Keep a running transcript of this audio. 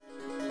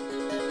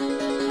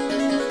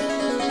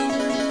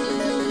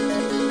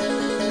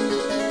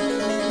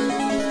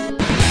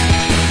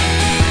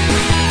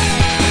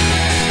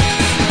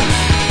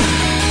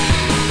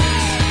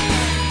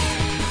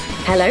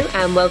Hello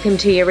and welcome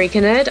to Eureka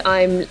Nerd.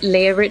 I'm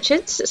Leah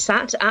Richards,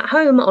 sat at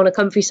home on a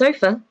comfy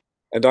sofa.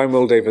 And I'm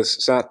Will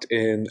Davis, sat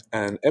in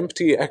an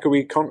empty,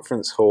 echoey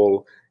conference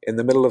hall in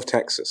the middle of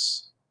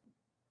Texas.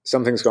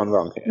 Something's gone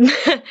wrong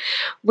here.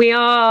 We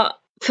are,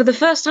 for the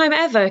first time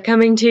ever,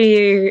 coming to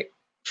you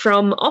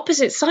from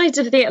opposite sides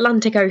of the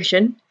Atlantic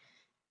Ocean,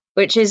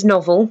 which is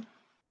novel,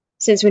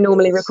 since we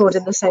normally record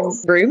in the same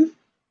room.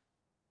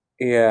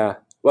 Yeah.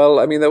 Well,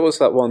 I mean, there was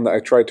that one that I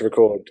tried to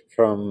record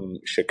from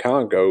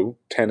Chicago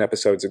 10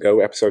 episodes ago,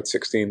 episode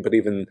 16, but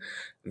even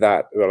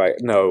that, we're like,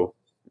 no,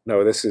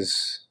 this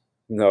is,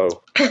 no.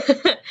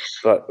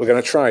 But we're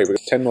going to try.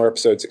 We've 10 more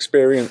episodes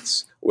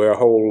experience. We're a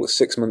whole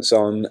 6 months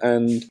on,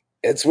 and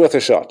it's worth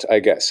a shot, I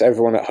guess.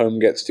 Everyone at home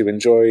gets to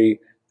enjoy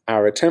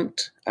our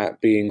attempt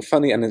at being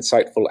funny and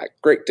insightful at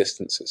great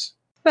distances.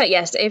 But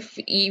yes, if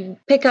you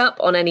pick up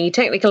on any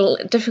technical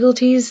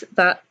difficulties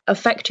that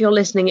affect your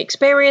listening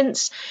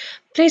experience,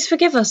 please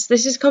forgive us.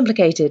 This is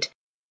complicated.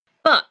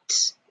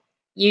 But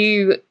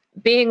you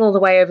being all the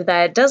way over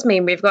there does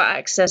mean we've got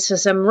access to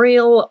some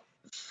real,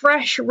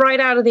 fresh, right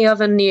out of the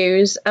oven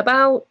news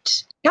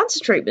about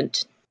cancer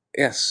treatment.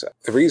 Yes,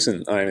 the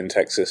reason I'm in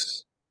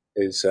Texas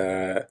is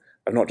I've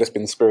not just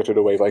been spirited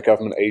away by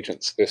government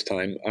agents this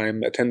time.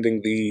 I'm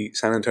attending the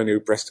San Antonio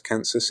Breast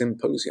Cancer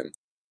Symposium.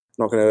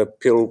 I'm not going to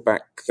peel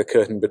back the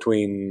curtain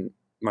between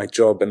my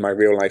job and my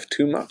real life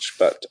too much,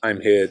 but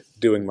I'm here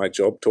doing my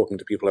job, talking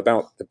to people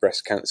about the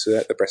breast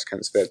cancer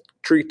they're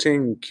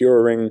treating,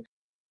 curing,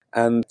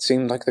 and it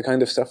seemed like the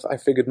kind of stuff I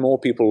figured more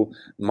people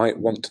might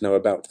want to know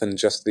about than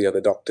just the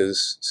other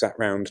doctors sat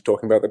around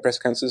talking about the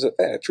breast cancers that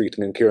they're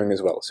treating and curing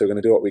as well. So we're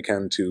going to do what we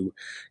can to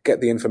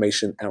get the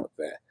information out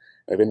there.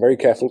 I've been very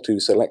careful to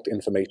select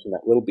information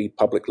that will be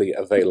publicly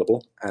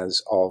available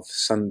as of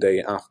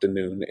Sunday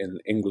afternoon in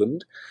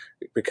England,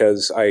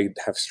 because I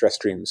have stress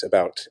dreams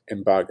about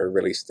embargo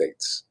release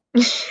dates.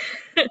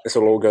 This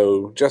will all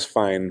go just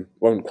fine,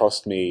 won't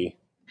cost me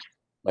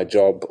my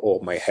job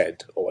or my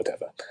head or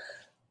whatever.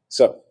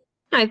 So,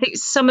 I think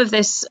some of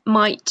this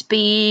might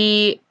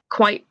be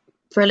quite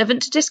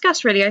relevant to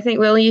discuss, really. I think,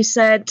 Will, you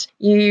said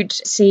you'd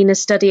seen a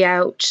study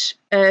out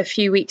a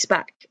few weeks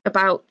back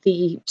about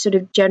the sort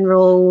of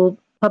general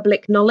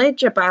public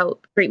knowledge about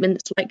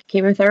treatments like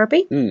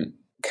chemotherapy.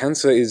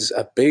 Cancer is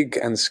a big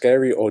and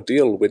scary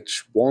ordeal,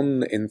 which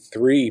 1 in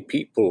 3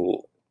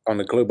 people on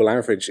a global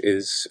average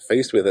is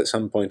faced with at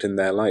some point in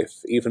their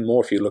life. Even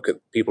more if you look at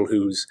people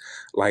whose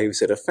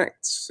lives it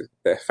affects,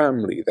 their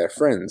family, their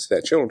friends,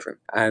 their children.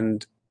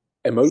 And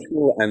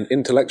emotional and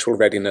intellectual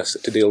readiness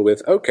to deal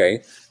with,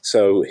 okay,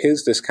 so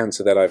here's this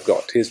cancer that I've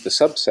got, here's the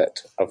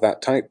subset of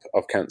that type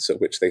of cancer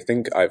which they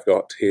think I've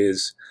got,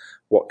 here's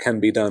what can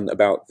be done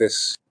about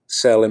this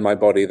cell in my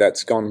body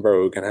that's gone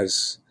rogue and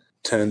has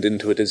turned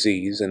into a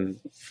disease,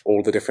 and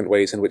all the different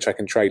ways in which I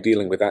can try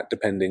dealing with that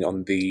depending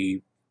on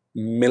the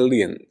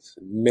millions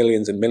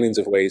and millions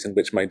of ways in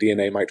which my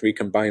DNA might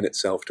recombine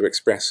itself to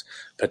express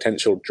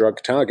potential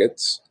drug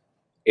targets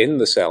in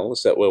the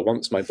cells that were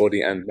once my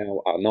body and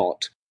now are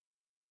not.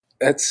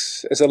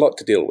 It's a lot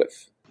to deal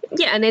with.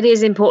 Yeah, and it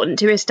is important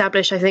to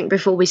establish, I think,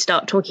 before we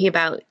start talking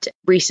about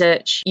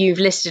research, you've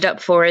listed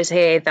up for us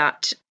here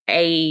that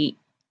a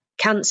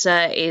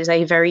cancer is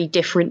a very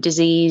different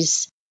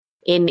disease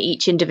in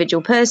each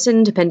individual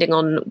person, depending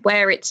on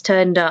where it's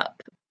turned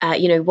up,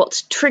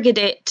 what's triggered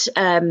it,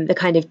 the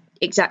kind of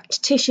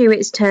exact tissue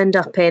it's turned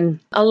up in.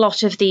 A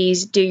lot of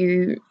these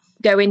do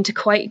go into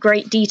quite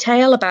great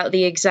detail about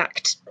the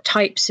exact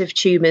types of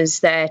tumours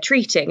they're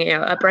treating.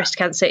 A breast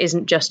cancer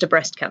isn't just a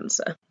breast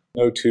cancer.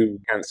 No two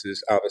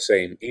cancers are the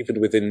same.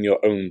 Even within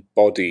your own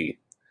body,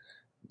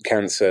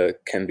 cancer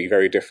can be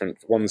very different,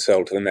 one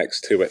cell to the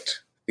next to it.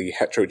 The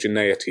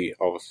heterogeneity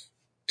of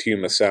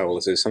tumor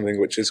cells is something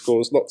which has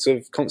caused lots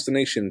of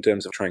consternation in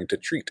terms of trying to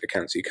treat a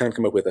cancer. You can't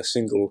come up with a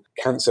single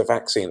cancer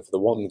vaccine for the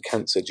one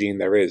cancer gene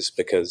there is,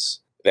 because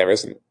there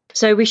isn't.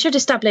 So we should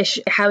establish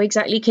how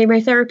exactly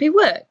chemotherapy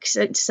works.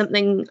 It's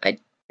something I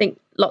think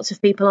lots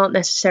of people aren't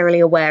necessarily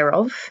aware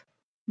of.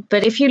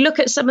 But if you look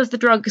at some of the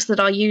drugs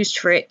that are used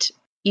for it,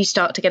 you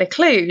start to get a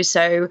clue.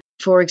 So,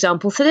 for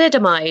example,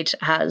 thalidomide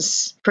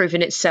has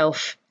proven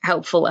itself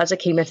helpful as a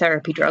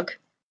chemotherapy drug.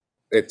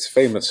 It's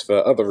famous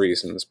for other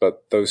reasons,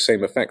 but those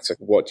same effects are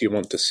what you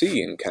want to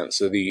see in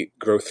cancer, the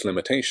growth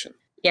limitation.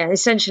 Yeah,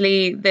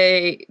 essentially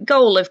the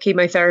goal of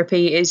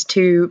chemotherapy is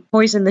to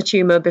poison the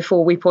tumour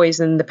before we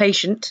poison the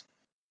patient,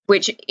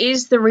 which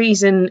is the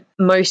reason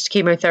most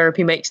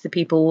chemotherapy makes the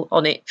people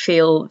on it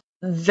feel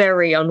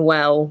very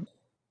unwell.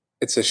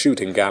 It's a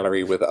shooting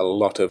gallery with a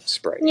lot of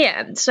spray.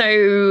 Yeah,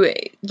 so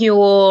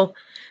your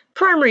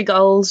primary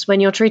goals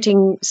when you're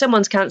treating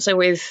someone's cancer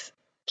with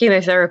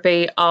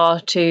chemotherapy are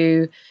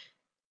to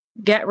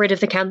get rid of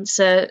the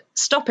cancer,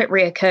 stop it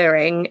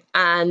reoccurring,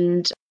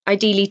 and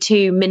ideally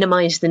to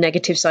minimize the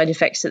negative side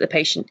effects that the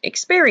patient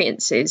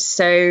experiences.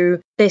 So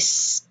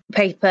this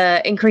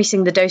paper,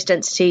 increasing the dose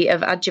density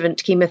of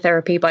adjuvant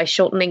chemotherapy by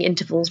shortening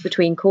intervals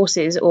between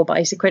courses or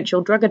by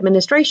sequential drug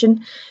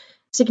administration,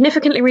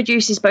 significantly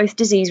reduces both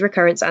disease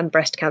recurrence and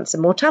breast cancer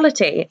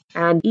mortality.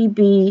 An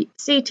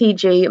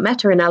EBCTG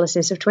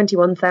meta-analysis of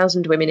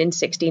 21,000 women in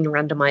 16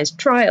 randomized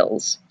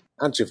trials.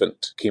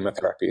 Adjuvant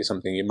chemotherapy is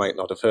something you might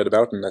not have heard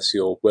about unless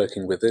you're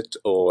working with it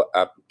or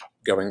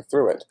going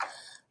through it.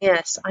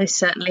 Yes, I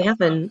certainly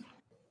haven't.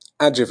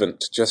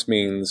 Adjuvant just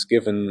means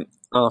given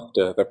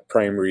after the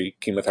primary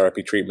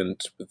chemotherapy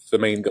treatment, with the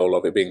main goal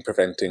of it being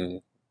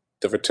preventing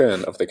the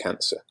return of the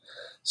cancer.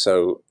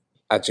 So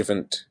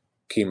adjuvant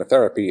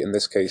chemotherapy, in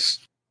this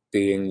case,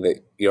 being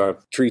that you're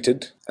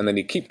treated and then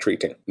you keep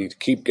treating. You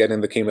keep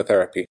getting the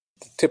chemotherapy.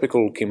 The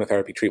typical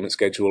chemotherapy treatment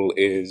schedule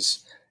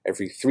is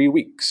every 3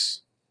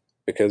 weeks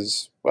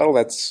because, well,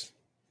 that's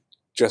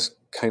just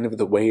kind of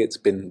the way it's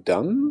been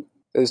done.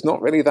 There's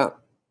not really that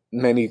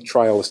many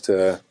trials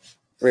to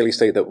really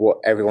say that what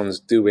everyone's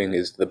doing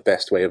is the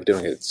best way of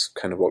doing it. It's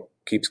kind of what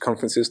keeps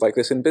conferences like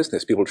this in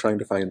business, people trying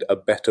to find a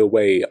better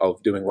way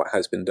of doing what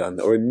has been done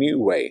or a new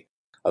way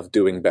of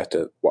doing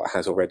better what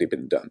has already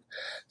been done.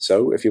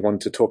 So if you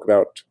want to talk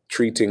about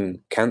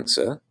treating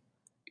cancer,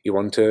 you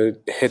want to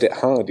hit it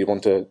hard, you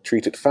want to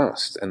treat it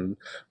fast, and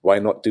why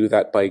not do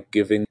that by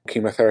giving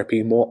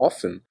chemotherapy more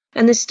often?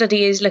 And this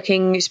study is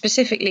looking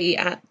specifically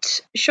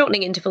at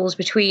shortening intervals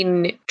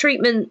between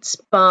treatments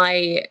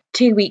by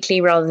 2 weekly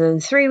rather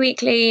than 3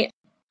 weekly,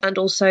 and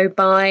also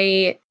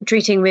by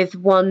treating with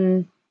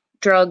one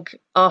drug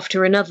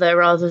after another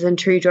rather than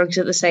 2 drugs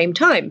at the same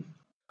time.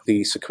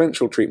 The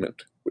sequential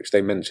treatment, which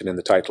they mention in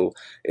the title,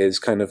 is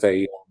kind of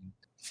a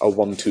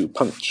 1-2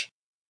 punch.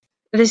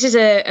 This is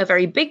a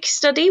very big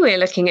study. We're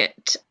looking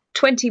at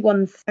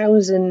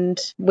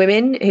 21,000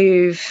 women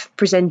who've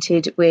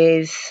presented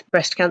with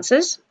breast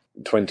cancers.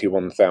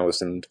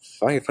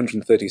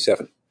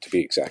 21,537 to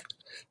be exact.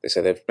 They say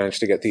they've managed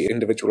to get the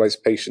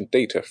individualized patient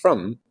data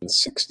from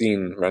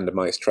 16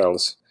 randomized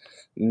trials,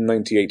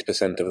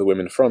 98% of the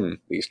women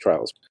from these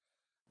trials.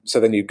 So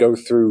then you go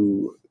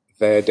through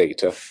their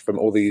data from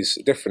all these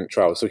different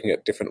trials, looking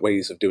at different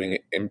ways of doing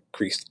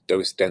increased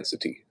dose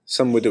density.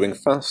 Some were doing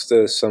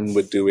faster, some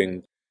were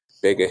doing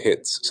bigger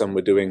hits, some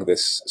were doing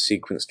this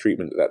sequence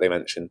treatment that they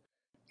mentioned.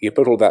 You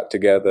put all that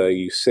together,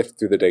 you sift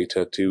through the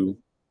data to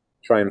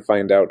try and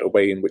find out a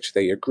way in which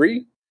they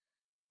agree,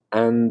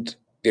 and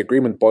the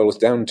agreement boils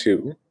down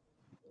to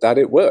that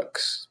it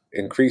works.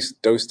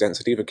 Increased dose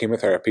density for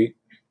chemotherapy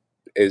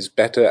is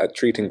better at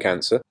treating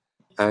cancer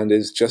and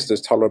is just as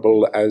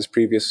tolerable as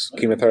previous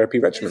chemotherapy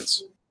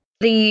regimens.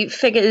 The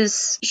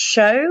figures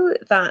show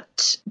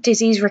that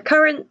disease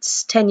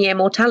recurrence, 10-year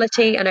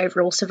mortality, and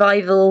overall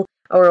survival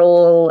are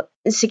all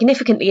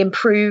significantly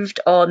improved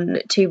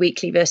on 2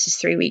 weekly versus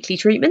 3 weekly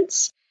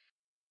treatments.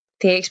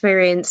 The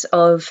experience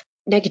of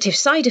negative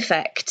side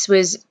effects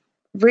was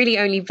really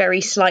only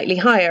very slightly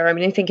higher. I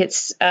mean, I think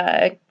it's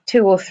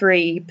 2 or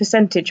 3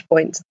 percentage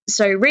points.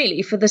 So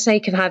really, for the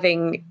sake of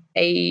having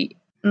a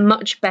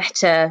much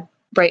better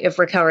rate of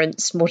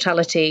recurrence,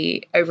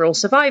 mortality, overall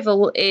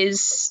survival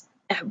is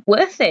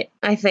worth it,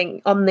 I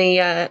think, on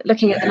the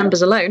looking at the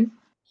numbers alone.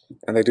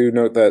 And they do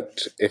note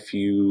that if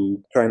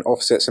you try and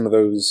offset some of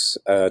those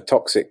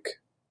toxic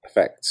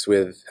effects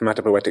with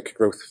hematopoietic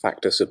growth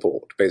factor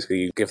support, basically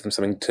you give them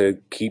something to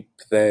keep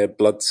their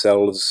blood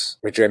cells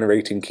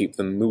regenerating, keep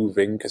them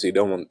moving, because you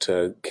don't want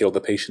to kill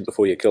the patient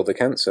before you kill the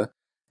cancer.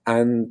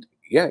 And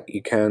yeah,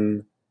 you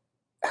can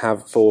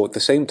have, for the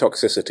same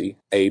toxicity,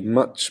 a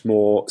much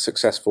more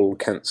successful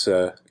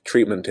cancer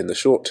treatment in the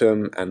short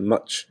term and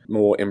much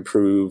more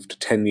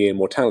improved 10-year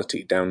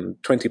mortality, down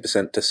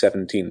 20% to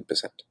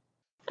 17%.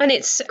 And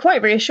it's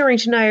quite reassuring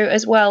to know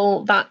as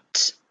well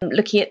that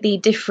looking at the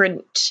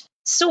different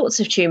sorts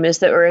of tumours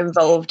that were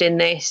involved in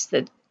this,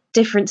 the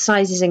different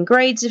sizes and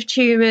grades of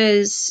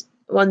tumours,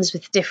 ones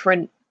with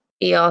different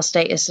ER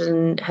status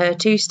and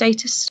HER2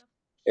 status.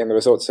 In the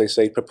results, they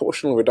say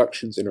proportional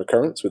reductions in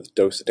recurrence with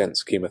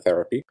dose-dense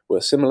chemotherapy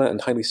were similar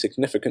and highly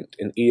significant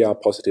in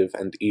ER-positive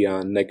and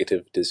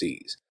ER-negative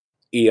disease.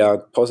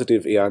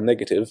 ER-positive,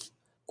 ER-negative.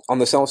 On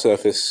the cell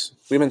surface,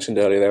 we mentioned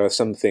earlier, there are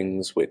some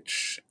things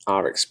which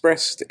are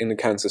expressed in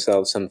cancer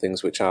cells, some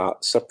things which are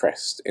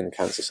suppressed in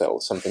cancer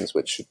cells, some things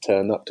which should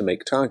turn up to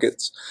make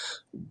targets.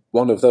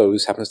 One of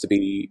those happens to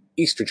be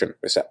estrogen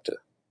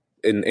receptor.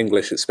 In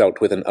English, it's spelt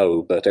with an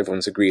O, but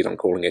everyone's agreed on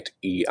calling it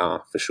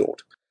ER for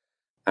short.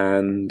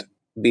 And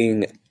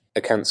being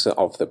a cancer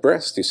of the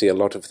breast, you see a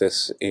lot of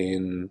this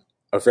in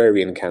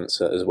ovarian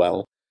cancer as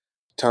well,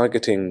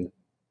 targeting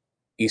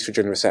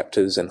estrogen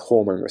receptors and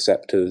hormone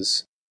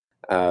receptors,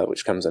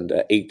 which comes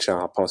under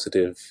HR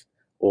positive,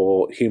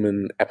 or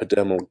human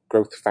epidermal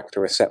growth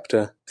factor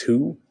receptor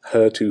 2,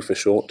 HER2 for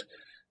short.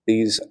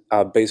 These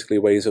are basically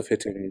ways of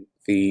hitting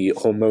the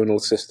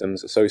hormonal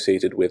systems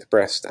associated with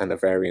breast and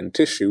ovarian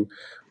tissue,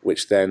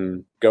 which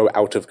then go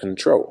out of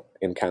control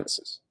in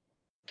cancers.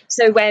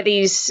 So where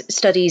these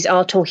studies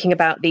are talking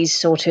about these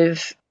sort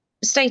of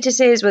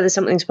statuses, whether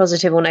something's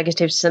positive or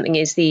negative, something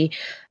is the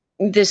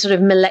sort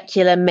of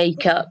molecular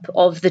makeup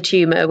of the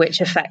tumour, which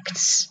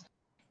affects,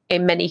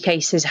 in many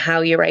cases,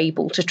 how you're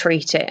able to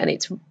treat it. And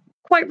it's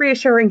quite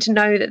reassuring to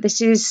know that this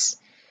is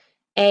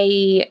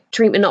a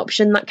treatment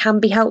option that can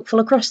be helpful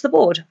across the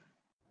board.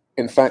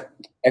 In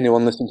fact,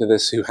 anyone listening to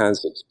this who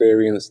has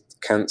experienced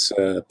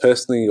cancer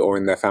personally or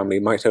in their family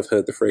might have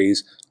heard the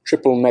phrase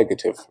triple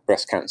negative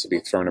breast cancer be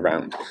thrown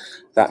around.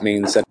 That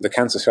means that the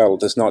cancer cell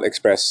does not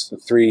express the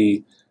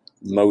three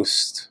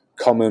most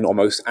common or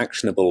most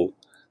actionable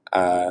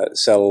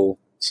cell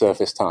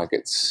surface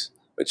targets,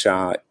 which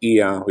are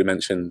ER, we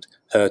mentioned,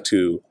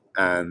 HER2,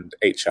 and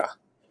HR.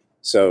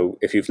 So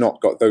if you've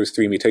not got those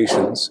three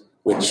mutations,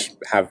 which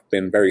have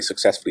been very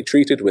successfully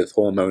treated with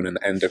hormone and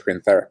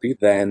endocrine therapy,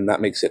 then that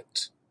makes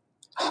it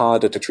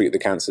harder to treat the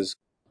cancers,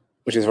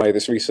 which is why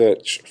this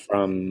research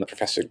from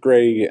Professor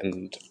Gray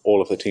and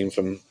all of the team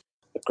from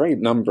a great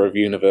number of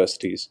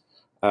universities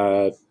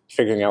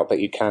figuring out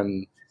that you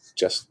can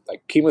just,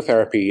 like,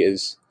 chemotherapy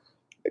is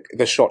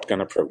the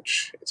shotgun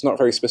approach. It's not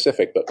very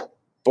specific, but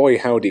boy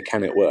howdy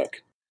can it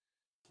work.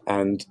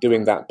 And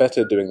doing that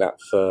better, doing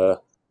that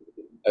for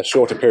a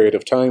shorter period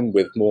of time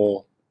with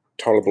more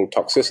tolerable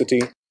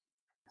toxicity,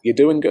 you're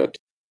doing good.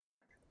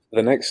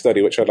 The next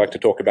study, which I'd like to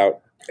talk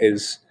about,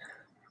 is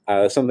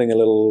something a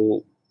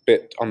little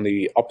bit on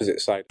the opposite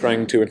side,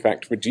 trying to, in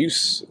fact,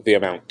 reduce the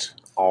amount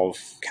of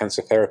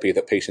cancer therapy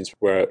that patients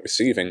were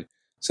receiving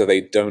so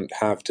they don't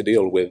have to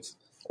deal with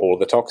all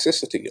the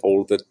toxicity,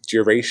 all the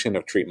duration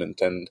of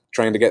treatment, and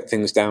trying to get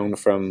things down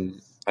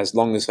from as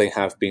long as they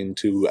have been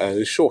to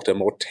a shorter,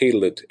 more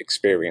tailored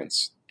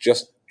experience.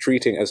 Just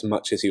treating as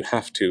much as you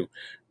have to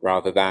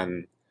rather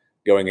than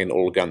going in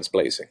all guns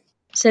blazing.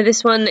 So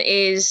this one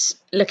is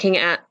looking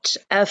at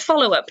a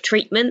follow-up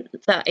treatment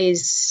that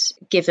is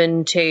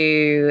given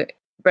to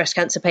breast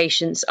cancer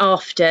patients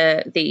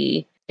after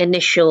the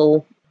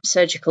initial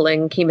surgical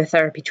and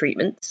chemotherapy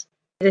treatments.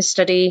 This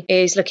study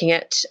is looking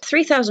at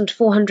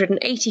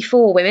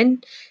 3,484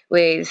 women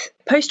with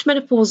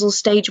postmenopausal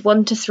stage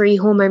 1 to 3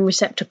 hormone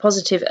receptor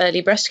positive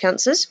early breast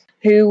cancers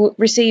who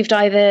received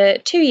either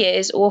 2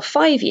 years or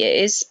 5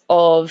 years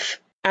of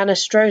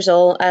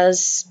anastrozole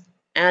as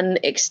an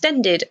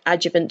extended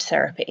adjuvant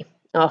therapy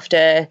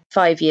after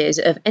 5 years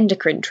of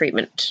endocrine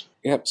treatment.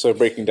 Yep, so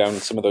breaking down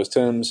some of those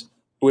terms,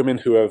 women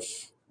who have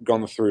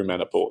gone through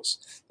menopause.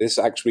 This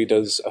actually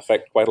does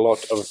affect quite a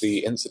lot of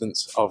the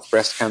incidence of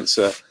breast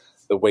cancer,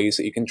 the ways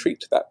that you can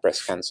treat that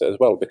breast cancer as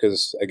well,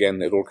 because,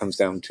 again, it all comes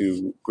down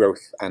to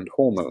growth and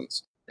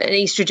hormones. And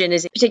estrogen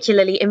is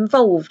particularly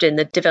involved in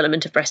the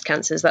development of breast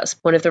cancers. That's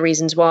one of the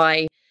reasons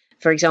why,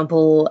 for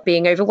example,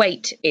 being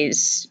overweight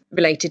is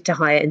related to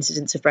higher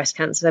incidence of breast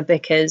cancer,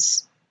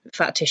 because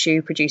fat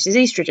tissue produces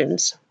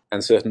estrogens.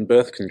 And certain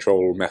birth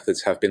control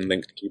methods have been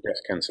linked to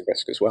breast cancer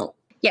risk as well.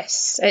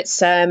 Yes,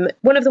 it's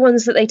one of the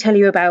ones that they tell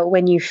you about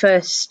when you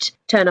first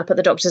turn up at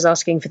the doctor's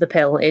asking for the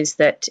pill, is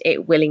that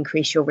it will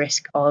increase your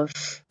risk of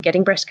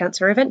getting breast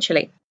cancer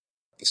eventually.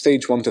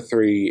 Stage 1 to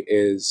 3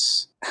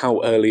 is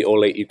how early or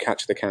late you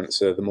catch the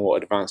cancer. The more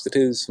advanced it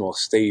is, the more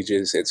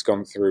stages it's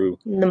gone through,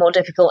 the more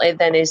difficult it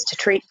then is to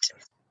treat.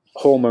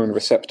 Hormone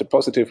receptor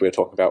positive, we were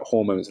talking about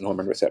hormones and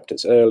hormone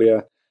receptors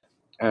earlier,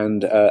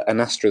 and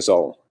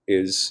anastrozole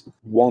is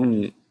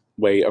one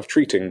way of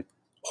treating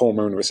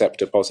hormone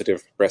receptor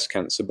positive breast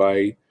cancer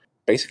by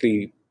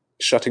basically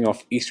shutting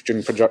off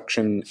estrogen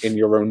production in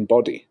your own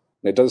body.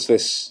 And it does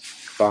this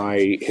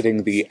by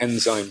hitting the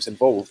enzymes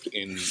involved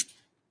in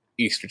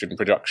estrogen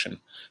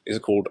production. These are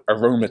called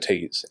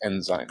aromatase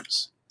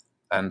enzymes.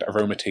 And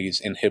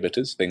aromatase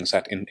inhibitors, things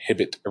that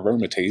inhibit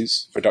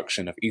aromatase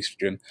production of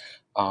estrogen,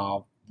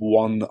 are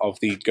one of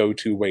the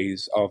go-to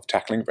ways of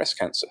tackling breast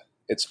cancer.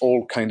 It's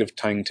all kind of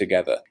tying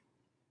together,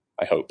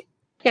 I hope.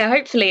 Yeah,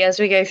 hopefully as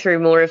we go through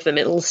more of them,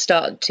 it'll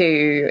start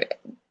to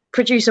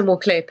produce a more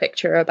clear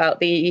picture about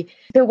the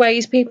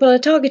ways people are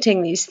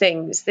targeting these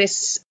things.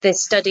 This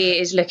study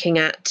is looking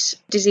at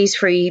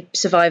disease-free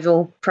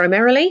survival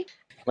primarily.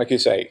 Like you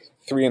say,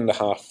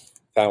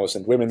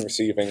 3,500 women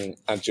receiving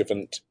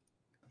adjuvant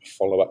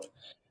follow-up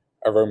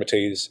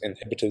aromatase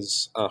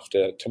inhibitors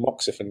after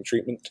tamoxifen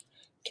treatment.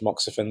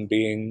 Tamoxifen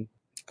being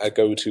a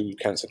go-to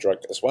cancer drug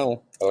as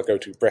well, a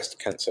go-to breast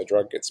cancer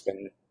drug. It's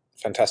been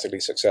fantastically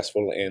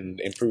successful in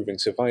improving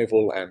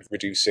survival and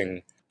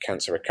reducing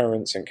cancer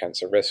recurrence and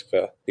cancer risk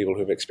for people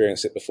who've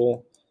experienced it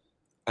before.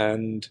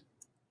 And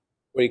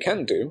what you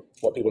can do,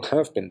 what people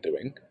have been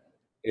doing,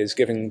 is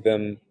giving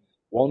them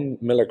 1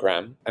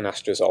 milligram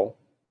anastrozole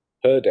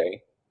per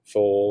day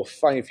for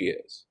 5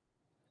 years.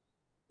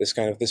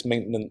 This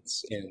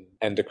maintenance in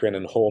endocrine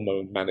and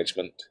hormone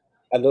management,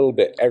 a little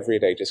bit every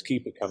day, just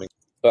keep it coming.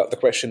 But the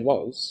question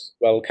was,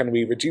 well, can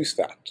we reduce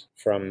that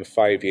from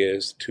 5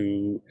 years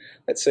to,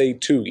 let's say,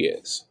 2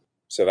 years?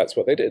 So that's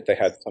what they did. They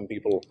had some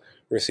people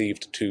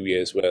received 2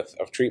 years worth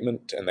of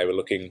treatment, and they were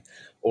looking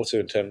also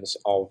in terms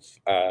of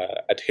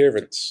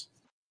adherence.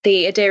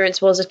 The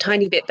adherence was a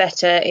tiny bit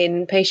better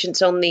in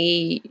patients on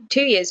the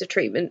 2 years of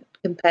treatment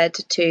compared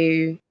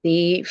to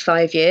the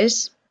 5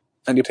 years.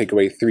 And you take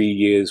away 3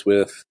 years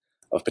worth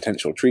of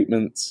potential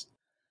treatments,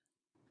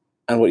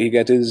 and what you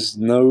get is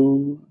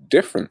no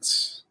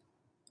difference.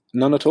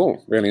 None at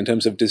all, really, in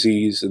terms of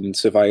disease and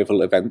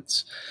survival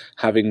events.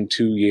 Having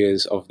 2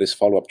 years of this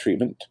follow-up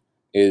treatment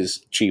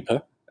is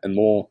cheaper and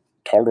more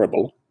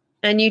tolerable.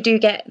 And you do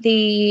get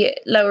the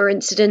lower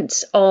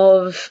incidence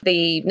of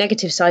the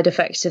negative side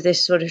effects of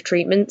this sort of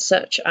treatment,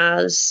 such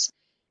as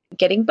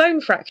getting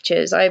bone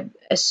fractures. I'm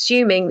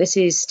assuming this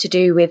is to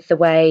do with the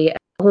way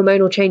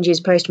hormonal changes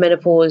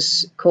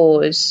post-menopause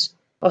cause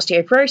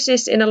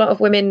osteoporosis in a lot of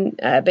women,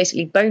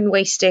 basically bone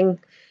wasting.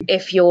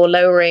 If you're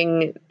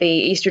lowering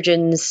the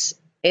estrogens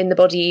in the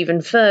body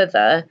even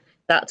further,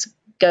 that's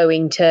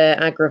going to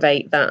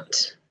aggravate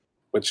that.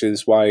 Which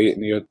is why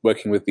you're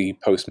working with the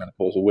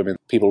postmenopausal women,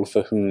 people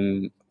for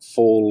whom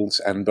falls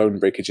and bone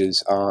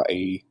breakages are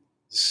a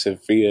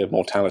severe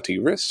mortality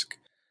risk,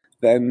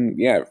 then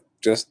yeah,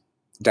 just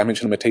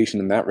damage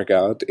limitation in that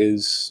regard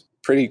is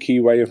a pretty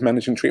key way of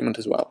managing treatment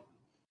as well.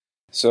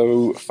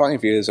 So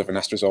 5 years of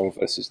anastrozole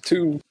versus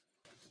 2,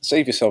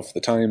 save yourself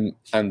the time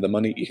and the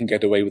money. You can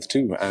get away with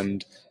 2,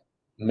 and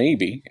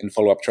maybe in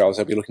follow-up trials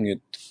I'll be looking at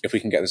if we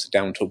can get this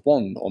down to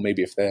 1, or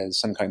maybe if there's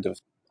some kind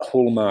of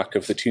hallmark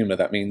of the tumor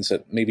that means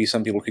that maybe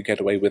some people could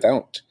get away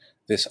without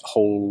this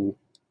whole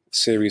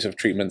series of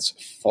treatments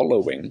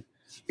following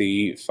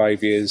the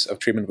 5 years of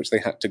treatment which they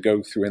had to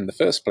go through in the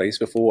first place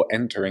before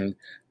entering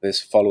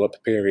this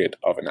follow-up period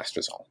of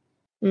anastrozole.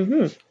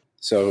 Mm-hmm.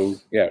 So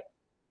yeah,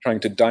 trying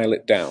to dial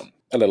it down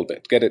a little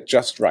bit, get it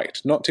just right,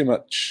 not too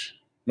much,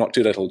 not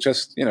too little,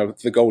 just,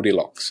 the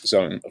Goldilocks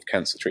zone of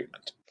cancer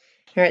treatment.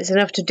 All right, it's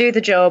enough to do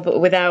the job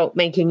without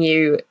making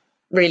you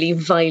really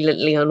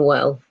violently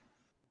unwell.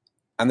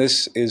 And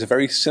this is a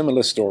very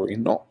similar story,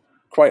 not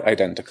quite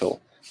identical,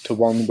 to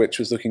one which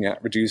was looking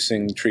at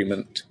reducing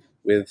treatment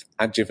with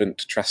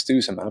adjuvant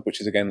trastuzumab,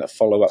 which is again a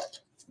follow-up.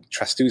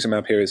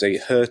 Trastuzumab here is a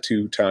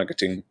HER2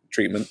 targeting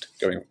treatment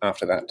going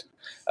after that.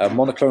 A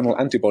monoclonal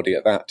antibody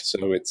at that,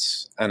 so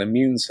it's an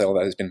immune cell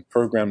that has been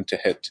programmed to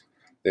hit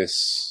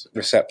this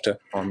receptor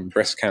on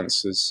breast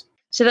cancers.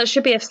 So that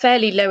should be a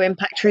fairly low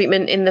impact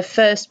treatment in the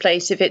first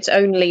place if it's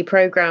only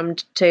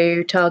programmed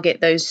to target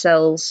those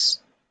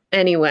cells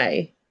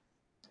anyway.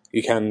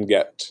 You can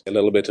get a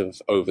little bit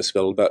of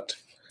overspill, but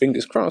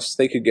fingers crossed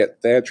they could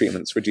get their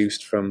treatments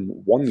reduced from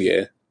 1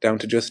 year down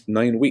to just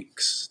 9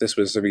 weeks. This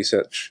was the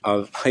research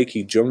of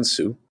Heikki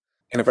Jonsu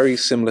in a very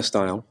similar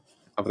style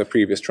of the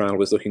previous trial,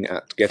 was looking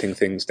at getting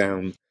things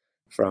down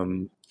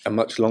from a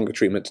much longer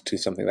treatment to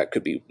something that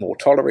could be more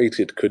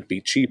tolerated, could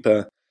be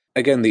cheaper.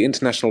 Again, the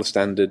international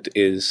standard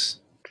is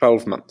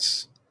 12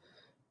 months,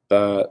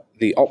 but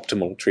the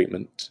optimal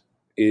treatment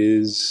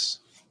is,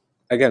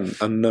 again,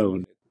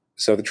 unknown.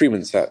 So the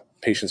treatments that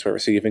patients were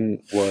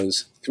receiving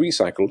was 3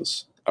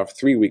 cycles of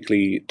 3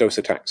 weekly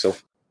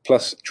docetaxel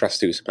plus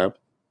trastuzumab,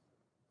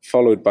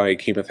 followed by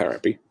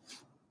chemotherapy,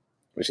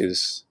 which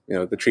is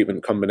the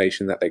treatment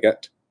combination that they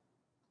get.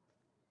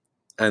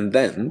 And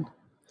then,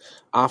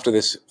 after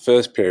this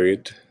first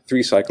period,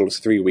 3 cycles,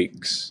 3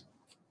 weeks,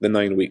 the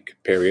 9-week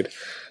period,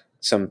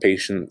 some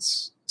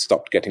patients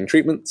stopped getting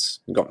treatments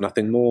and got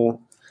nothing more.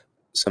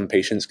 Some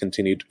patients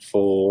continued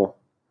for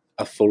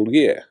a full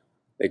year.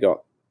 They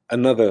got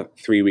another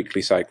 3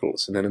 weekly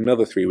cycles, and then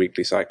another 3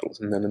 weekly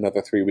cycles, and then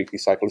another 3 weekly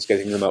cycles,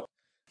 getting them up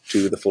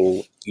to the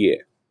full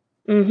year.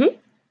 Mm-hmm.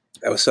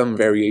 There was some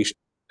variation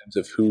in terms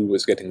of who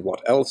was getting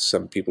what else.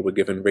 Some people were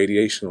given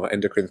radiation or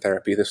endocrine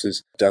therapy. This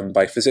was done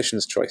by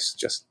physician's choice.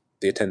 Just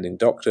the attending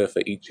doctor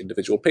for each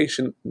individual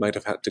patient might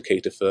have had to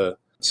cater for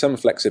some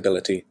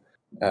flexibility,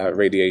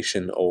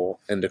 radiation or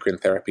endocrine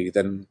therapy.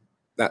 Then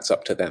that's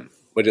up to them.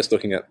 We're just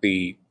looking at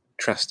the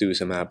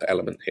trastuzumab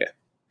element here.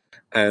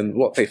 And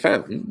what they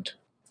found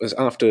was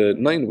after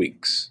 9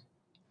 weeks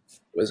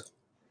was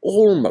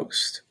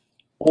almost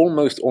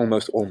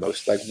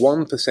like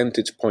 1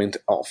 percentage point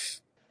off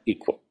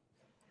equal.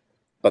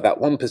 But that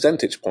 1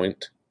 percentage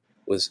point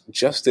was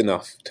just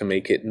enough to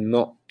make it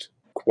not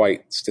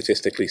quite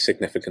statistically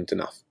significant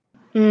enough.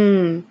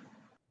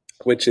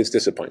 Which is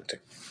disappointing.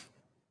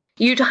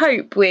 You'd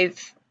hope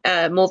with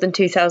more than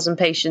 2,000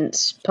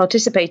 patients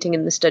participating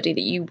in the study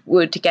that you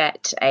would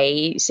get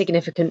a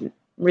significant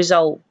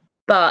result,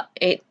 but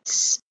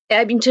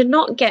to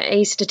not get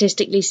a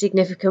statistically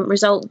significant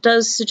result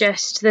does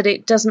suggest that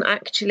it doesn't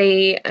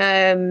actually,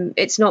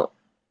 it's not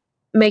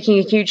making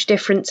a huge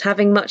difference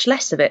having much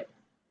less of it,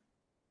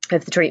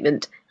 of the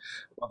treatment.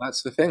 Well,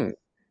 that's the thing.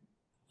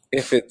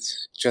 If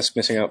it's just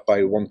missing out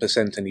by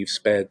 1% and you've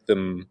spared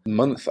them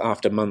month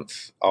after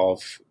month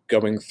of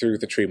going through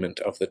the treatment,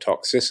 of the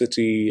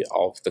toxicity,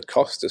 of the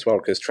cost as well,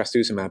 because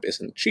trastuzumab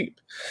isn't cheap.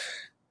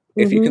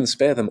 If you can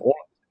spare them all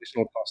of the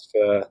additional cost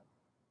for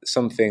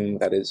something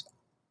that is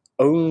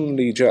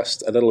only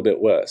just a little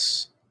bit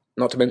worse,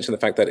 not to mention the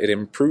fact that it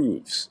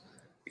improves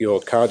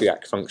your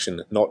cardiac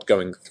function not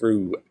going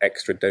through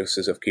extra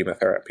doses of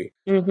chemotherapy.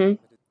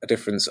 A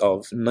difference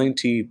of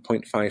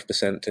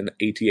 90.5% and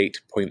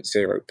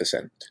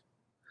 88.0%.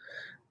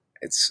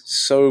 It's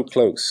so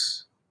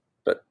close,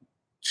 but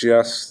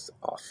just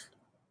off,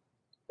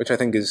 which I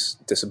think is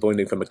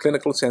disappointing from a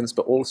clinical sense,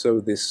 but also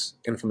this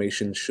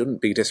information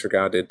shouldn't be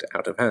disregarded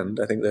out of hand.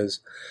 I think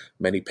there's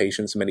many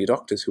patients, many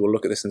doctors who will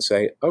look at this and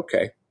say,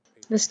 okay,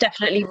 there's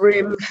definitely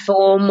room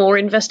for more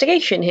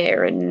investigation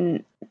here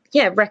and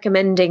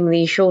recommending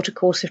the shorter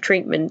course of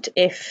treatment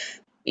if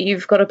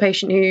you've got a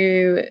patient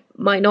who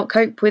might not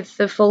cope with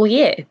the full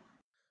year.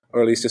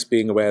 Or at least just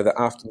being aware that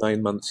after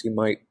 9 months you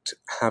might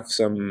have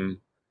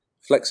some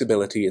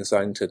flexibility in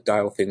starting to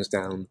dial things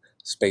down,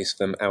 space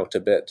them out a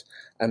bit.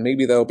 And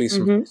maybe there'll be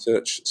some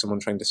research, someone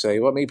trying to say,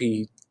 well,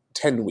 maybe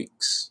 10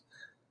 weeks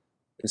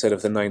instead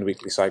of the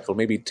 9-weekly cycle.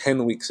 Maybe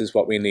 10 weeks is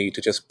what we need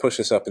to just push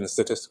us up in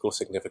statistical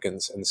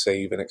significance and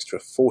save an extra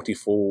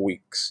 44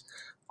 weeks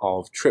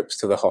of trips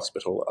to the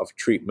hospital, of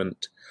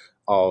treatment,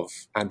 of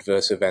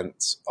adverse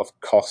events, of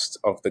cost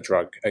of the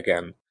drug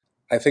again.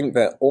 I think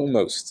they're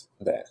almost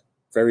there.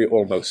 Very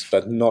almost,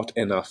 but not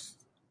enough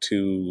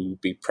to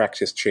be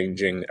practice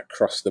changing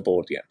across the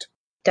board yet.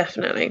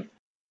 Definitely.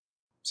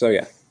 So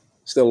yeah,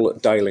 still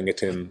dialing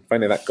it in,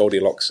 finding that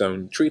Goldilocks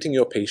zone, treating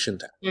your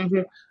patient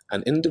as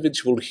an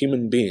individual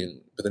human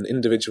being with an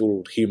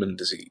individual human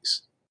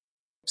disease.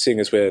 Seeing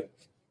as we're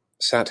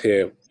sat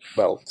here,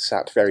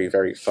 sat very,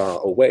 very far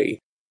away,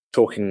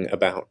 talking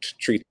about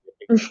treating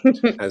your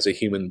patient as a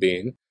human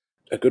being,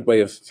 a good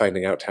way of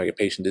finding out how your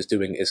patient is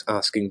doing is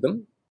asking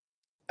them.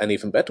 An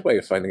even better way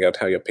of finding out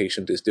how your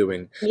patient is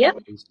doing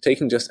is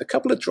taking just a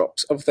couple of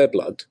drops of their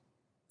blood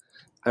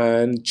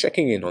and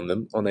checking in on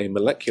them on a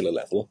molecular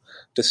level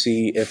to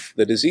see if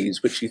the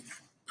disease, which you're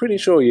pretty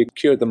sure you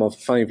cured them of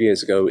 5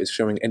 years ago, is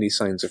showing any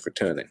signs of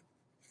returning.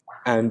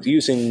 And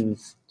using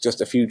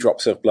just a few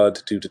drops of blood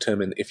to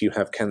determine if you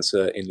have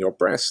cancer in your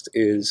breast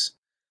is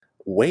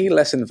way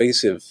less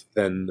invasive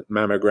than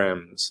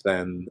mammograms,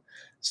 than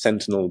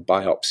sentinel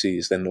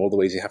biopsies, than all the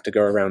ways you have to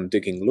go around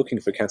digging, looking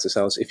for cancer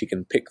cells if you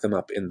can pick them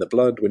up in the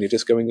blood when you're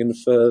just going in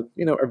for,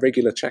 a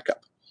regular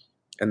checkup.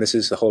 And this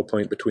is the whole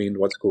point between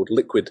what's called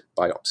liquid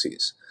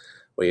biopsies,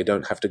 where you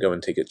don't have to go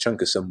and take a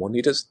chunk of someone,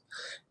 you just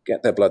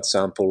get their blood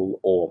sample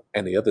or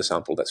any other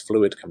sample that's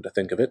fluid, come to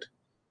think of it.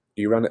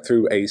 You run it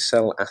through a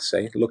cell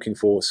assay looking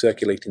for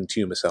circulating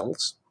tumor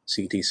cells,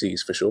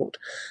 CTCs for short,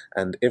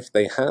 and if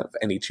they have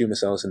any tumor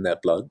cells in their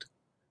blood,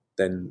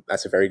 then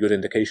that's a very good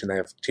indication they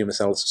have tumor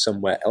cells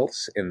somewhere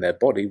else in their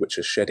body which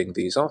are shedding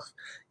these off.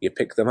 You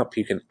pick them up,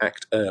 you can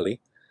act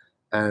early,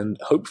 and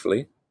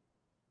hopefully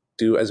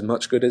do as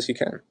much good as you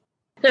can.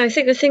 No, I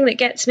think the thing that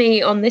gets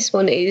me on this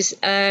one is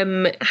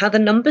how the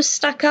numbers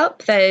stack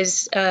up.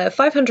 There's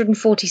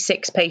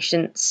 546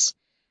 patients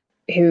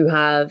who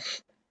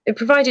have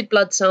provided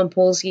blood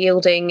samples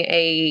yielding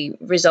a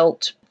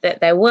result that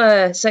there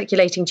were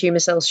circulating tumour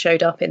cells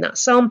showed up in that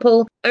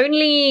sample.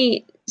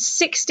 Only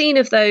 16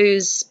 of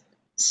those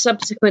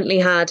subsequently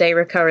had a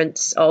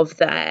recurrence of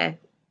their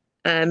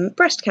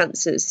breast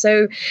cancers.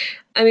 So,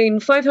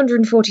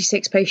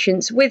 546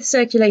 patients with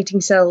circulating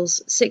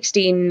cells,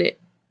 16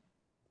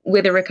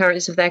 with a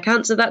recurrence of their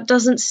cancer. That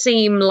doesn't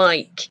seem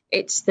like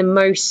it's the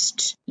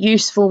most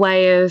useful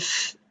way of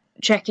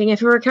checking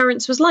if a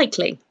recurrence was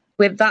likely,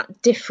 with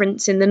that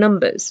difference in the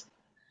numbers.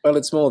 Well,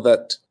 it's more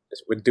that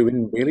we're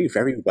doing really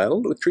very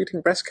well with treating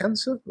breast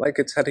cancer. Like,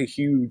 it's had a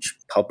huge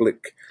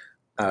public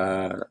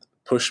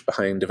push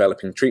behind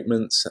developing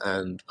treatments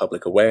and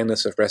public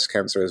awareness of breast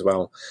cancer as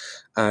well.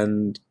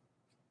 And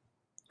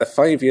the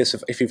 5 years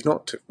of, if you've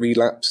not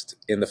relapsed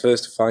in the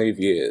first 5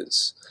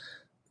 years,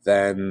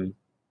 then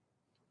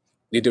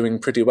you're doing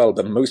pretty well.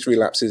 But most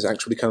relapses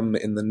actually come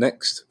in the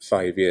next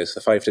 5 years.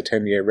 The 5 to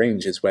 10 year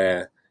range is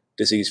where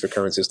disease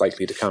recurrence is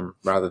likely to come,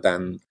 rather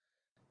than,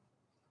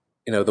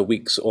 the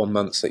weeks or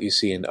months that you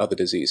see in other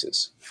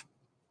diseases.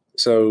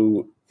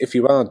 So if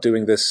you are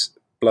doing this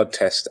blood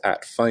test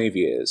at 5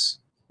 years,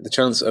 the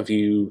chance of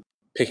you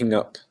picking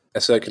up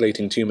a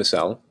circulating tumor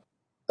cell,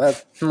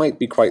 that might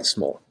be quite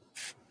small.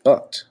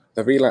 But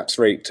the relapse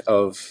rate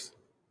of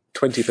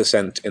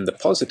 20% in the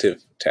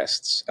positive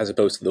tests, as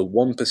opposed to the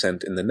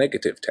 1% in the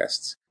negative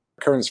tests,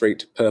 recurrence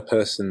rate per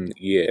person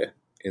year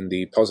in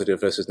the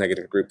positive versus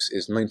negative groups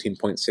is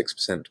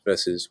 19.6%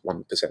 versus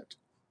 1%,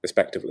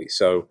 respectively.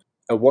 So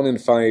a 1 in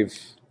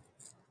 5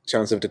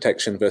 chance of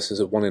detection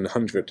versus a 1 in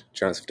 100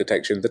 chance of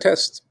detection. The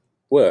test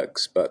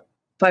works, but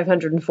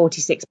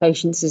 546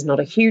 patients is not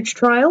a huge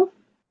trial,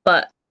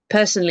 but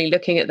personally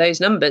looking at those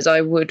numbers, I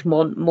would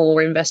want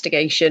more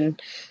investigation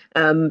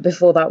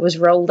before that was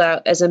rolled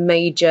out as a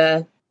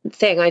major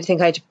thing. I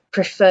think I'd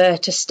prefer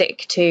to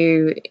stick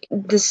to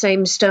the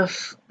same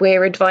stuff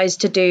we're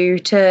advised to do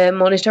to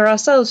monitor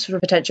ourselves for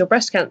potential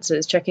breast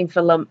cancers, checking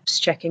for lumps,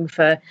 checking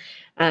for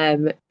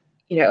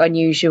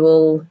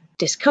unusual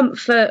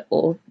discomfort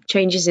or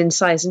changes in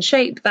size and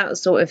shape, that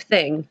sort of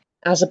thing,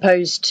 as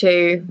opposed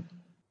to,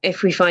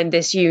 if we find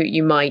this,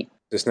 you might.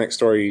 This next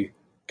story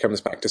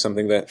comes back to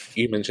something that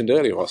you mentioned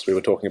earlier whilst we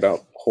were talking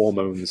about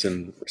hormones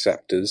and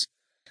receptors.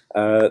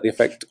 The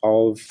effect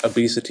of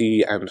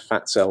obesity and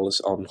fat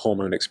cells on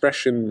hormone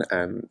expression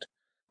and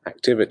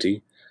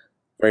activity.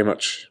 Very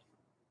much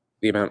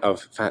the amount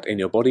of fat in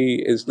your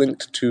body is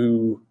linked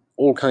to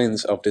all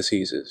kinds of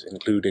diseases,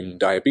 including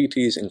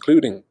diabetes,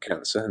 including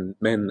cancer, in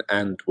men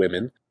and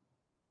women.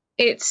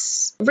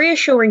 It's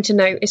reassuring to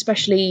note,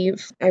 especially,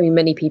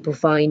 many people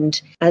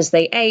find as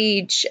they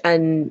age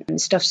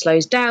and stuff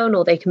slows down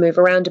or they can move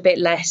around a bit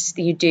less,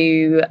 you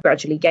do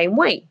gradually gain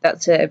weight.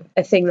 That's a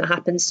thing that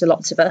happens to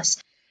lots of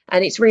us.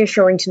 And it's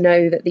reassuring to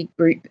know that the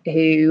group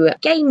who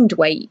gained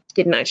weight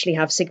didn't actually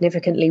have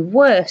significantly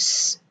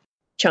worse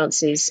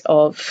chances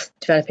of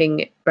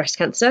developing breast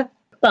cancer.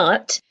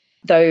 But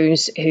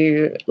those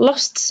who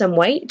lost some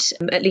weight,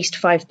 at least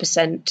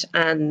 5%,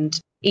 and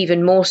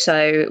even more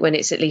so when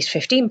it's at least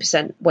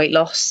 15% weight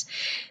loss,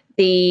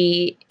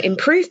 the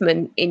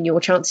improvement in your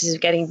chances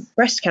of getting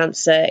breast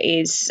cancer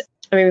is,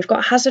 we've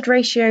got hazard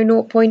ratio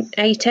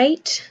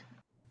 0.88.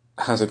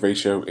 Hazard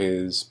ratio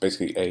is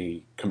basically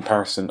a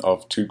comparison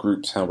of two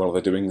groups, how well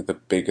they're doing. The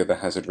bigger the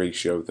hazard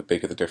ratio, the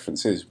bigger the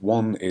difference is.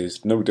 One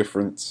is no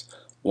difference,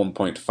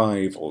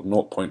 1.5 or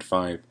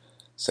 0.5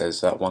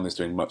 says that one is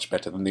doing much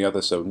better than the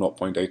other, so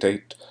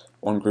 0.88,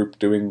 one group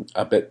doing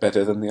a bit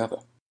better than the other.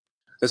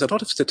 There's a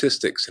lot of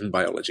statistics in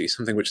biology,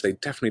 something which they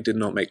definitely did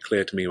not make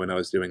clear to me when I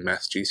was doing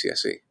maths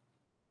GCSE.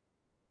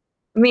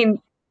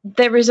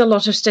 There is a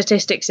lot of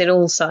statistics in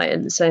all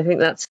science. I think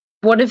that's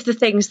one of the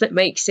things that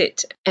makes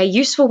it a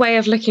useful way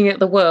of looking at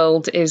the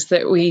world, is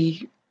that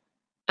we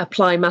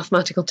apply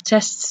mathematical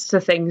tests to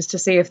things to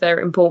see if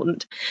they're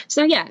important.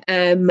 So yeah,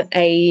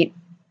 a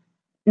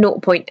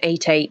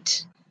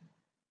 0.88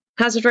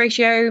 hazard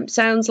ratio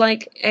sounds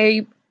like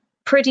a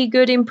pretty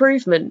good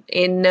improvement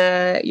in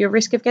your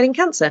risk of getting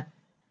cancer.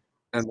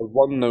 And the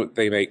one note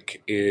they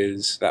make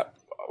is that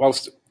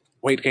whilst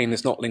weight gain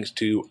is not linked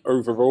to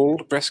overall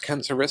breast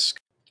cancer risk,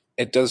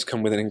 it does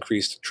come with an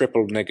increased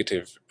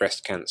triple-negative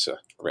breast cancer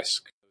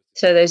risk.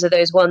 So those are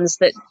those ones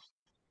that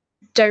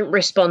don't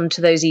respond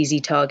to those easy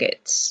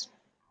targets.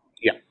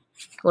 Yeah.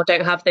 Or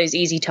don't have those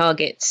easy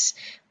targets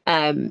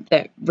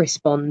that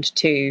respond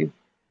to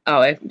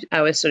our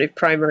sort of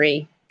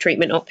primary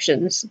treatment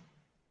options.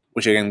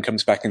 Which again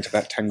comes back into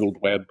that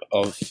tangled web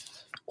of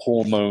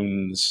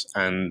hormones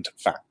and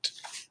fat.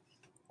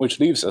 Which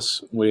leaves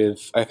us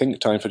with, I think,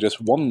 time for just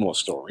one more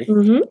story.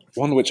 Mm-hmm.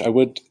 One which I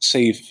would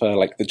save for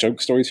like the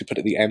joke stories we put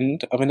at the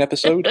end of an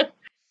episode.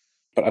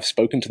 But I've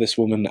spoken to this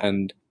woman,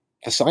 and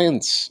the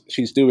science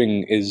she's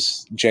doing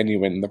is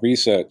genuine. The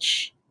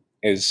research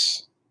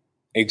is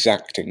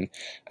exacting.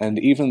 And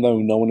even though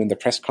no one in the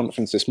press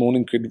conference this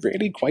morning could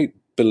really quite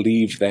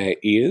believe their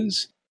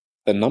ears,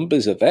 the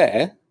numbers are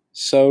there.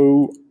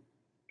 So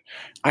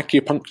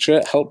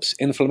acupuncture helps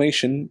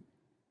inflammation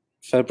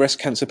for breast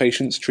cancer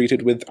patients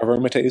treated with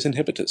aromatase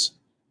inhibitors.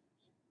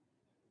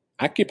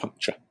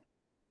 Acupuncture.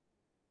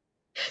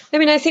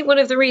 I think one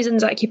of the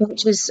reasons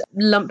acupuncture's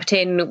lumped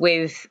in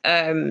with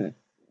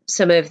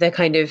some of the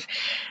kind of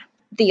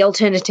the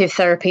alternative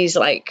therapies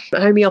like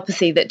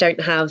homeopathy that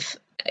don't have,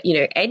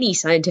 any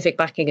scientific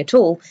backing at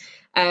all,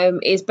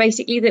 is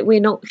basically that we're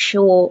not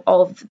sure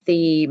of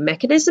the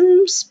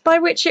mechanisms by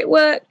which it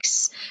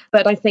works.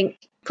 But I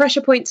think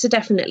pressure points are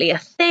definitely a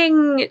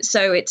thing,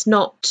 so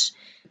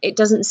it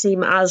doesn't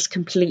seem as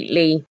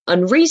completely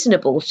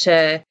unreasonable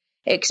to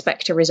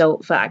expect a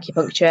result for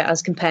acupuncture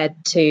as compared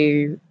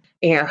to,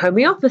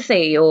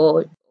 homeopathy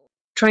or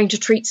trying to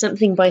treat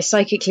something by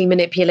psychically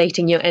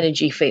manipulating your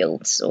energy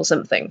fields or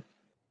something.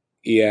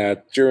 Yeah,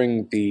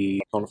 during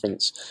the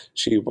conference,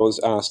 she was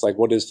asked,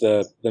 what is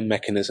the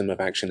mechanism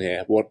of action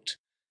here? What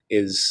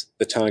is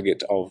the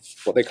target of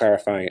what they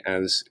clarify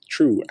as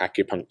true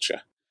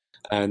acupuncture?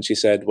 And she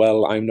said,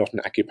 well, I'm not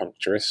an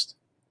acupuncturist.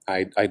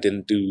 I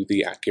didn't do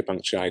the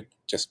acupuncture. I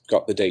just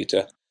got the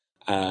data.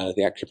 The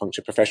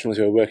acupuncture professionals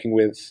we were working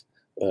with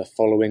were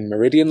following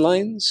meridian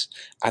lines,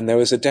 and there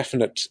was a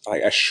definite,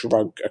 a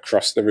shrug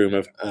across the room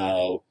of,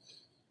 oh,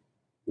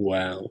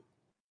 well.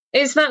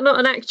 Is that not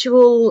an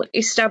actual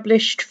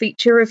established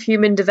feature of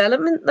human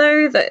development,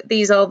 though, that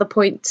these are the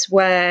points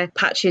where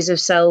patches of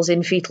cells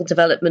in fetal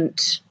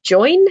development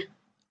join?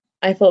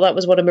 I thought that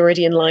was what a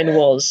meridian line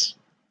was.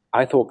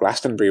 I thought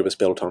Glastonbury was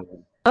built on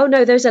them. Oh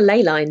no, those are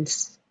ley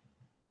lines.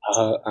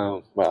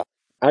 Well,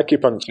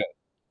 acupuncture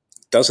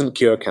doesn't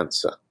cure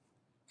cancer.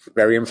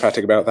 Very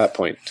emphatic about that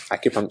point.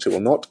 Acupuncture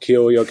will not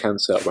cure your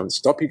cancer. It won't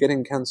stop you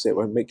getting cancer. It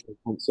won't make your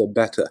cancer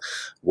better.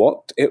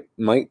 What it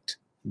might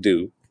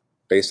do,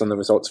 based on the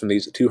results from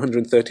these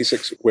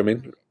 236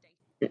 women,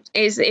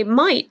 is it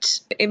might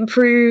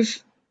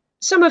improve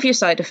some of your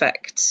side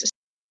effects.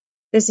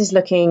 This is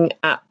looking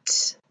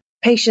at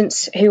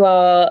patients who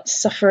are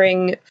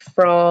suffering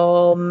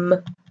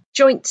from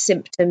joint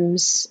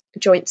symptoms,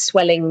 joint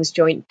swellings,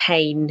 joint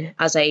pain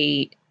as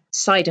a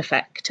side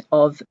effect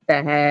of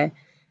their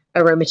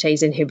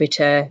aromatase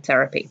inhibitor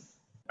therapy.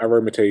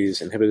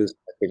 Aromatase inhibitors,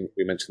 I think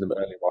we mentioned them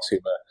earlier whilst we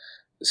were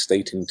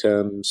stating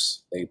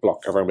terms. They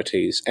block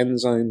aromatase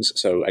enzymes.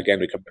 So again,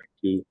 we come back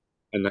to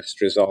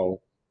anastrozole,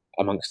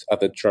 amongst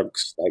other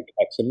drugs like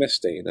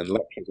exemestane and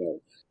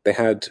letrozole. They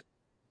had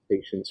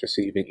patients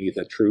receiving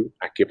either true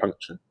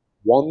acupuncture.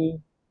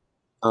 One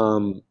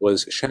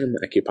was sham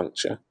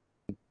acupuncture,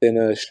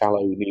 thinner,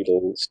 shallow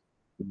needles,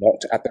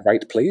 not at the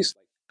right place.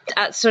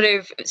 At sort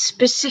of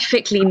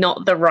specifically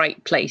not the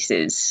right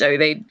places. So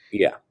they...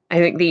 Yeah. I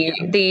think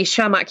the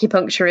sham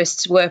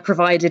acupuncturists were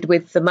provided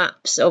with the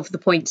maps of the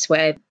points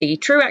where the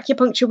true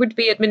acupuncture would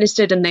be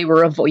administered, and they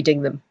were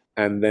avoiding them.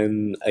 And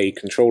then a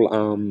control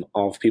arm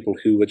of people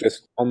who were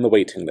just on the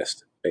waiting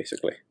list,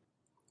 basically.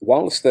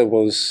 Whilst there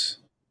was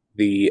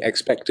the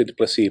expected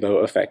placebo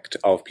effect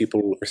of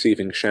people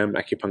receiving sham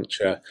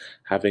acupuncture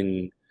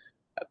having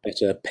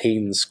better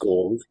pain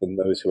scores than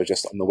those who were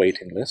just on the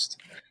waiting list,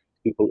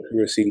 people who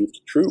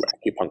received true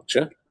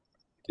acupuncture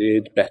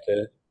did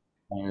better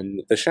than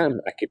the sham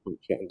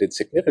acupuncture and did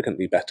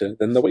significantly better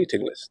than the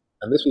waiting list.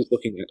 And this was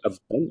looking at a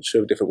bunch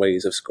of different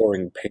ways of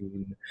scoring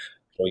pain,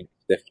 joint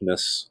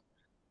stiffness,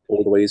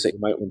 all the ways that you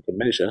might want to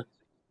measure,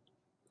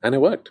 and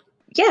it worked.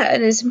 Yeah,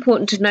 and it's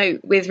important to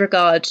note with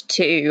regard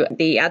to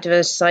the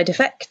adverse side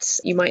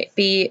effects you might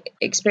be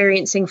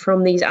experiencing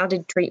from these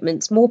added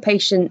treatments. More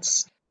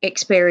patients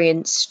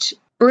experienced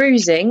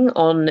bruising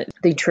on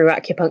the true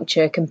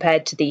acupuncture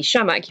compared to the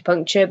sham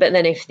acupuncture, but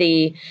then if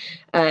the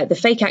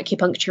fake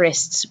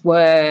acupuncturists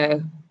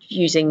were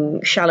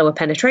using shallower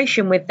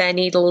penetration with their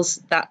needles,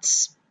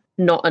 that's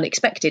not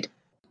unexpected.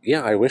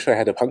 Yeah, I wish I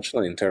had a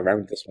punchline to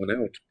round this one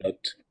out,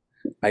 but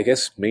I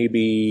guess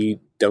maybe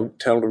don't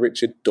tell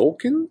Richard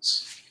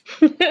Dawkins?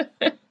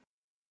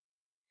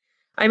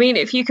 I mean,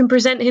 if you can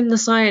present him the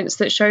science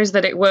that shows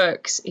that it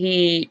works,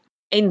 he,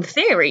 in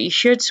theory,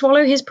 should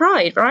swallow his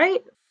pride,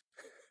 right?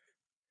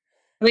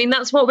 I mean,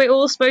 that's what we're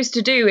all supposed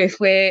to do if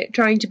we're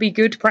trying to be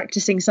good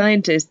practicing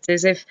scientists,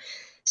 is if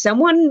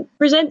someone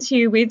presents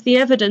you with the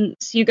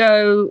evidence, you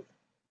go,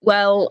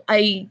 well,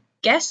 I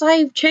guess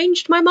I've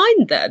changed my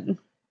mind then.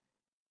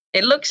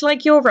 It looks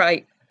like you're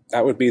right.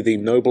 That would be the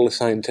noble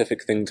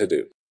scientific thing to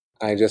do.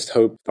 I just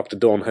hope Dr.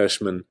 Dawn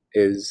Hirschman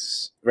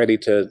is ready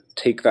to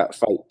take that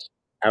fight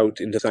out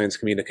into science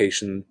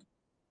communication.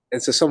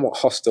 It's a somewhat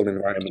hostile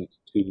environment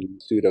to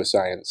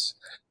pseudoscience,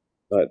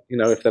 but,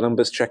 if the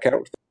numbers check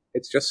out,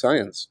 it's just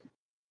science.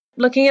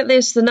 Looking at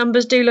this, the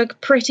numbers do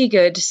look pretty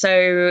good,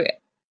 so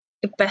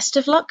best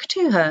of luck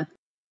to her.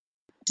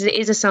 It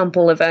is a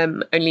sample of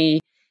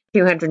only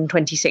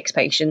 226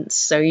 patients,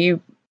 so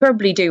you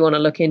probably do want to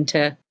look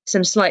into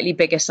some slightly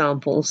bigger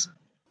samples.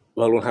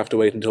 Well, we'll have to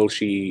wait until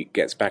she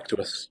gets back to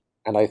us.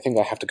 And I think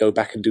I have to go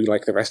back and do,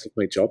 the rest of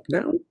my job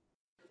now.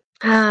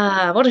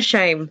 Ah, what a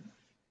shame.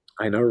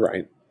 I know,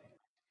 right?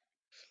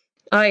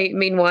 I,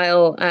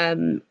 meanwhile,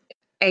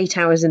 8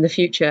 hours in the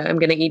future, I'm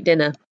going to eat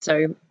dinner,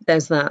 so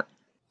there's that.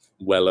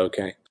 Well,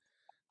 okay.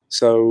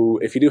 So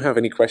if you do have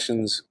any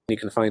questions, you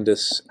can find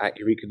us at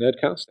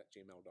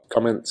EurekaNerdcast@gmail.com.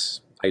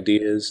 Comments,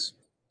 ideas,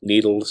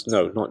 needles.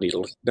 No, not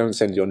needles. Don't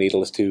send your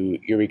needles to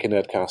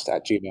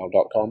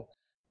EurekaNerdcast@gmail.com.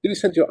 Do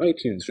send your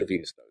iTunes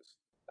reviews, though.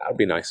 That would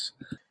be nice.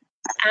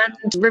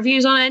 And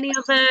reviews on any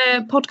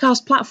other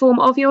podcast platform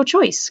of your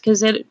choice,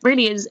 because it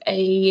really is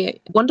a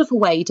wonderful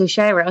way to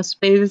share us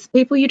with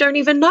people you don't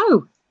even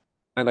know.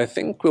 And I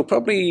think we'll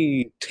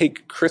probably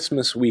take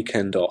Christmas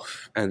weekend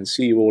off and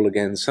see you all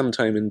again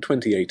sometime in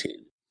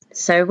 2018.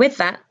 So with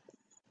that,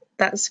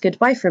 that's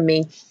goodbye from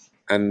me.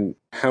 And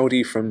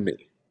howdy from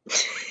me.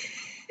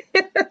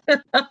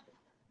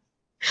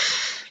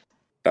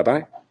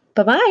 Bye-bye.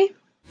 Bye-bye.